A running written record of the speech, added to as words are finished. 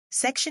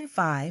Section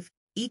 5,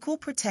 Equal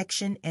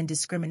Protection and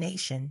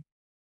Discrimination.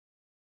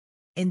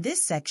 In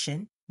this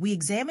section, we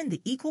examine the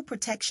Equal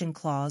Protection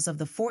Clause of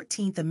the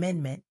 14th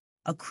Amendment,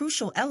 a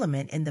crucial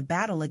element in the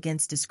battle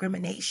against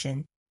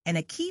discrimination and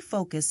a key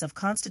focus of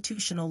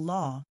constitutional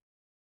law.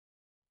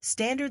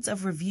 Standards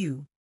of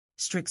review: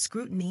 strict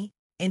scrutiny,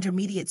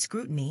 intermediate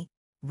scrutiny,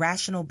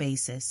 rational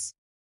basis.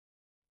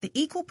 The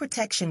Equal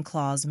Protection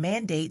Clause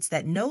mandates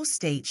that no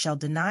state shall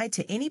deny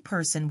to any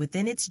person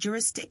within its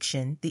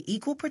jurisdiction the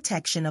equal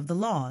protection of the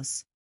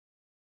laws.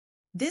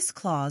 This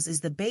clause is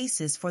the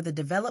basis for the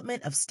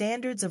development of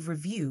standards of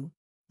review,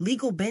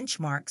 legal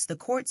benchmarks the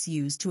courts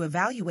use to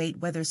evaluate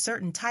whether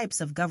certain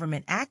types of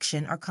government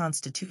action are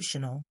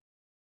constitutional.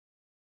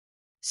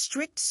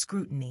 Strict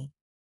scrutiny.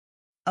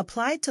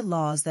 Applied to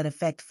laws that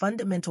affect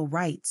fundamental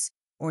rights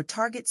or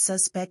target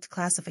suspect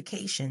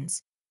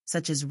classifications,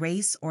 such as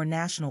race or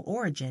national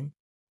origin,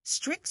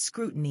 strict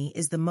scrutiny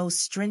is the most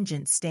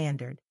stringent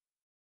standard.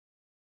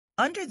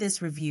 Under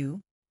this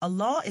review, a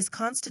law is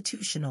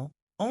constitutional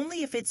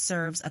only if it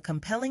serves a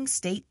compelling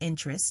state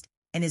interest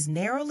and is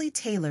narrowly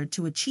tailored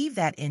to achieve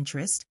that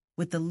interest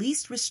with the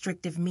least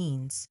restrictive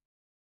means.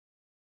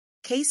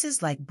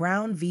 Cases like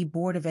Brown v.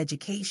 Board of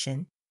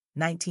Education,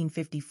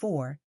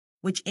 1954,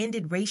 which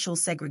ended racial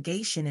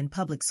segregation in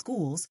public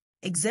schools,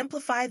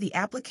 exemplify the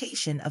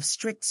application of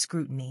strict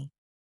scrutiny.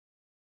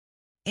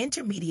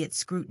 Intermediate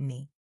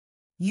scrutiny.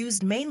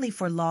 Used mainly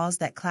for laws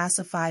that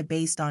classify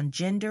based on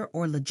gender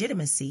or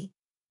legitimacy,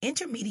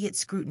 intermediate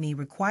scrutiny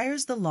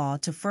requires the law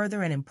to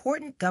further an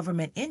important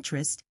government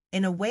interest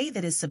in a way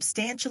that is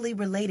substantially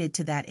related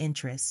to that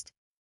interest.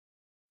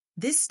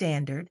 This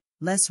standard,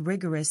 less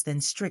rigorous than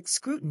strict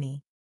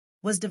scrutiny,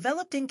 was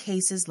developed in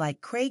cases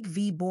like Craig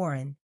v.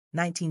 Boren,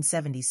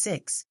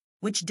 1976,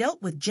 which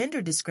dealt with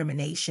gender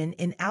discrimination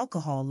in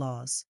alcohol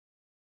laws.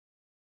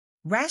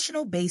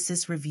 Rational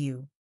basis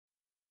review.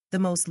 The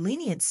most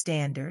lenient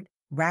standard,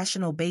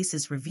 rational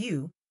basis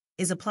review,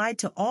 is applied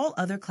to all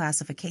other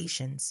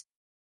classifications.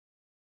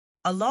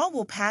 A law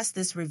will pass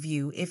this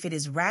review if it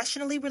is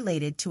rationally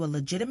related to a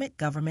legitimate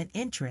government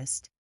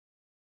interest.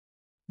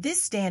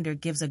 This standard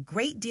gives a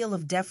great deal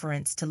of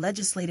deference to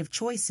legislative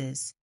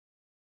choices.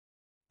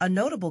 A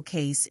notable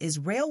case is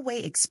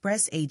Railway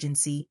Express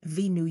Agency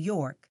v. New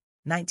York,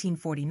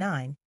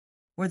 1949,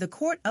 where the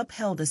court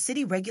upheld a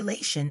city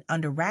regulation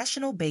under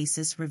rational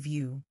basis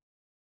review.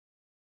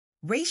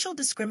 Racial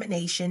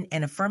discrimination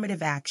and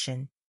affirmative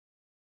action.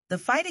 The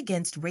fight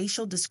against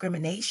racial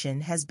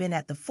discrimination has been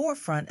at the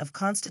forefront of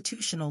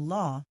constitutional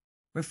law,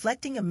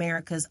 reflecting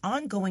America's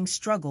ongoing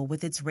struggle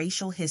with its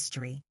racial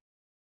history.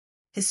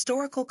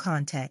 Historical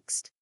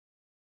context.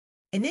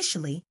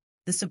 Initially,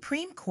 the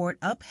Supreme Court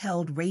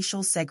upheld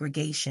racial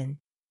segregation.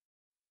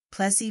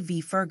 Plessy v.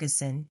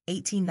 Ferguson,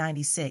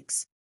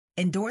 1896,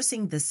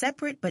 endorsing the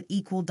separate but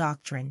equal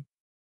doctrine.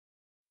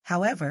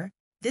 However,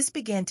 this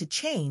began to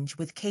change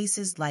with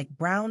cases like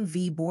Brown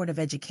v. Board of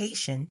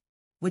Education,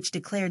 which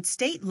declared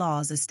state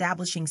laws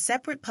establishing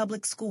separate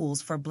public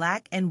schools for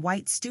Black and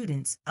white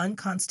students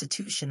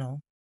unconstitutional.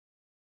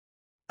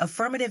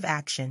 Affirmative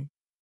action.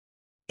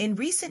 In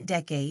recent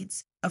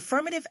decades,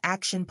 affirmative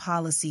action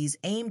policies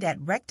aimed at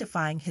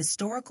rectifying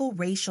historical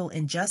racial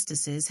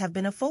injustices have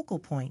been a focal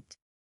point.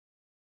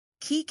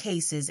 Key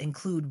cases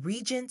include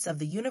Regents of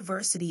the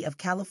University of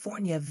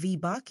California v.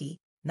 Bakke,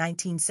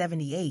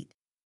 1978,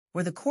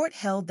 where the court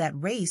held that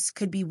race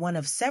could be one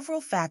of several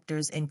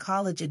factors in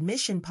college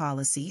admission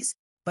policies,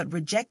 but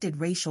rejected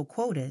racial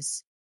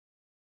quotas.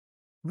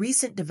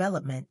 Recent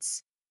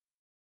developments.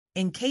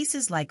 In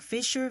cases like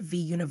Fisher v.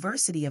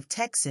 University of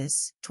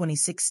Texas,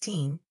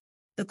 2016,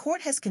 the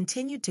court has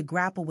continued to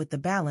grapple with the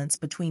balance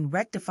between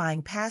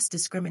rectifying past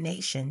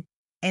discrimination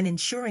and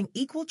ensuring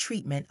equal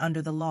treatment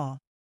under the law.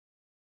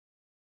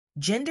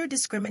 Gender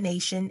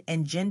discrimination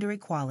and gender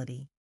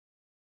equality.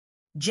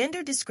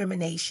 Gender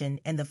discrimination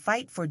and the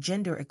fight for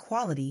gender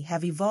equality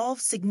have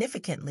evolved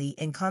significantly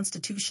in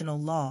constitutional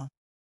law.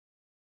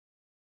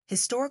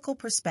 Historical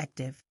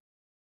perspective.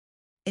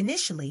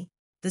 Initially,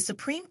 the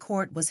Supreme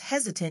Court was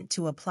hesitant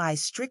to apply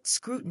strict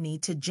scrutiny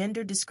to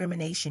gender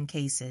discrimination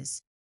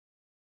cases.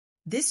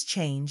 This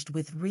changed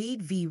with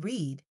Reed v.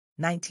 Reed,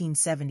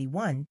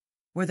 1971,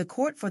 where the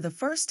court for the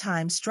first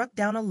time struck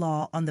down a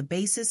law on the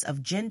basis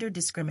of gender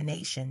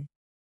discrimination.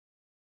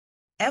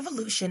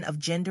 Evolution of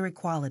gender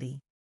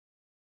equality.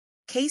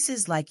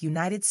 Cases like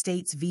United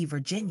States v.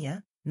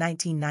 Virginia,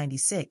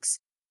 1996,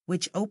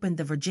 which opened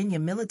the Virginia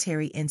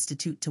Military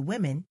Institute to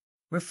women,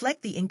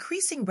 reflect the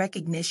increasing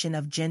recognition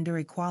of gender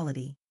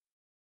equality.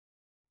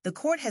 The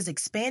court has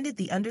expanded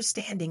the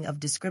understanding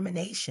of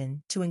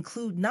discrimination to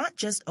include not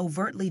just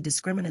overtly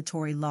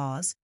discriminatory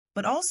laws,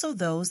 but also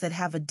those that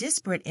have a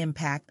disparate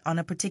impact on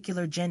a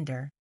particular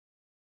gender.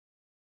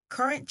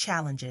 Current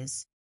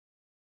challenges.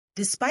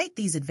 Despite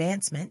these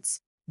advancements,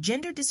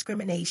 gender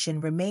discrimination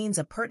remains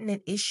a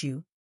pertinent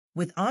issue,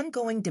 with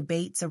ongoing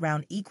debates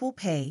around equal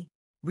pay,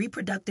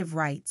 reproductive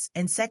rights,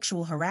 and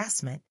sexual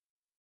harassment.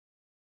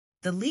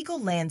 The legal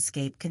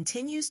landscape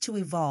continues to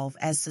evolve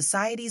as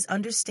society's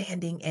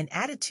understanding and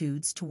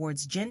attitudes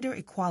towards gender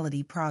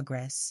equality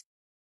progress.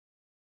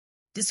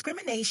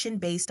 Discrimination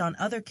based on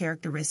other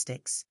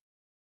characteristics.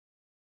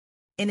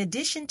 In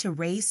addition to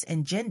race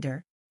and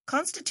gender,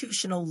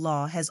 constitutional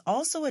law has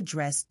also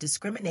addressed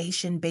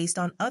discrimination based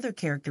on other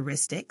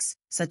characteristics,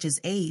 such as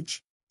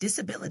age,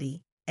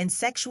 disability, and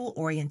sexual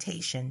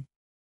orientation.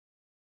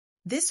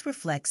 This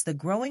reflects the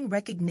growing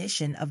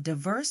recognition of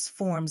diverse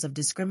forms of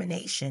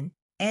discrimination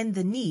and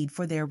the need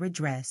for their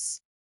redress.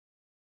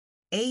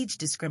 Age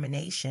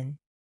discrimination.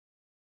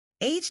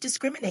 Age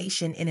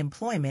discrimination in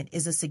employment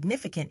is a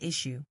significant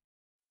issue.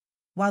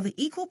 While the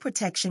Equal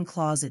Protection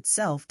Clause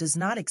itself does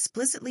not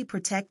explicitly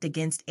protect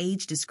against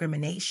age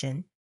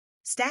discrimination,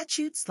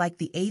 statutes like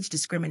the Age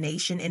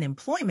Discrimination in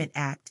Employment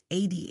Act,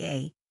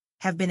 ADEA,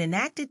 have been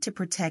enacted to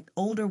protect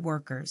older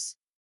workers.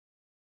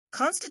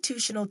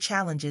 Constitutional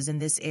challenges in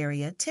this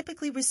area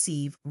typically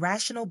receive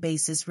rational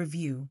basis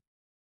review.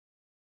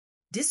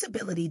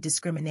 Disability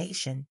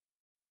discrimination.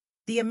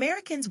 The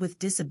Americans with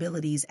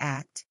Disabilities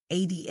Act,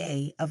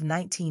 ADA, of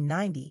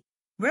 1990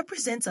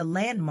 represents a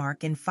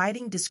landmark in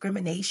fighting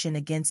discrimination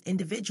against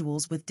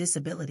individuals with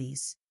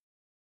disabilities.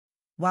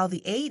 While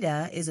the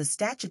ADEA is a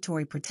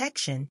statutory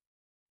protection,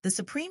 the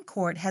Supreme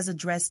Court has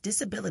addressed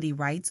disability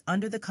rights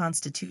under the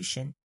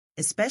Constitution,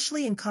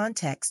 especially in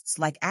contexts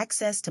like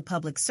access to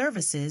public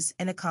services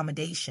and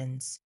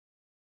accommodations.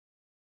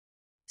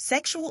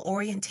 Sexual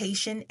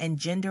orientation and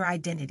gender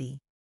identity.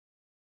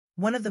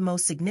 One of the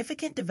most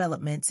significant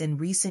developments in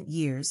recent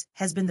years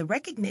has been the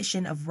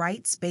recognition of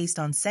rights based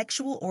on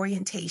sexual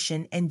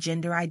orientation and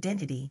gender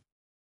identity.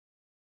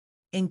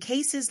 In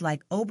cases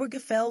like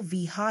Obergefell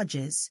v.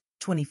 Hodges,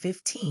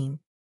 2015,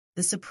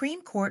 the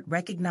Supreme Court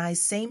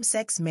recognized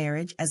same-sex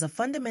marriage as a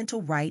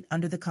fundamental right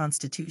under the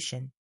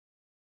Constitution.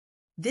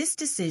 This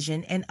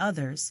decision and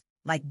others,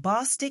 like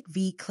Bostick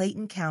v.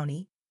 Clayton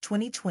County,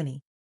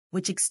 2020,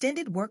 which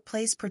extended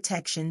workplace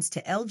protections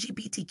to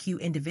LGBTQ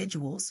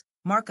individuals,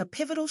 mark a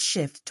pivotal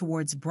shift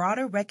towards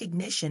broader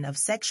recognition of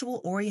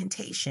sexual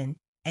orientation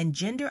and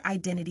gender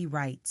identity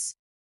rights.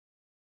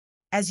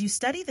 As you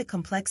study the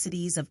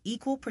complexities of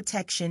equal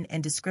protection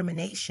and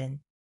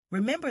discrimination,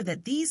 remember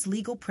that these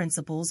legal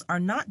principles are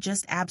not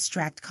just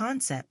abstract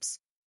concepts.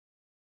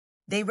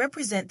 They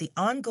represent the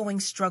ongoing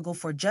struggle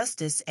for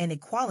justice and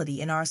equality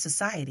in our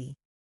society.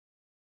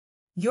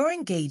 Your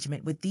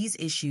engagement with these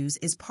issues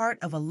is part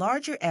of a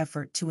larger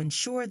effort to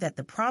ensure that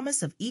the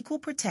promise of equal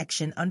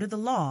protection under the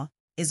law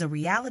is a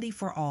reality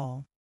for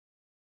all.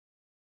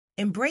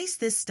 Embrace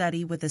this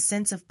study with a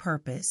sense of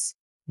purpose,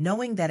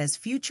 knowing that as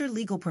future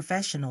legal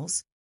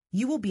professionals,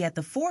 you will be at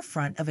the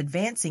forefront of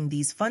advancing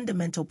these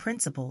fundamental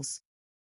principles.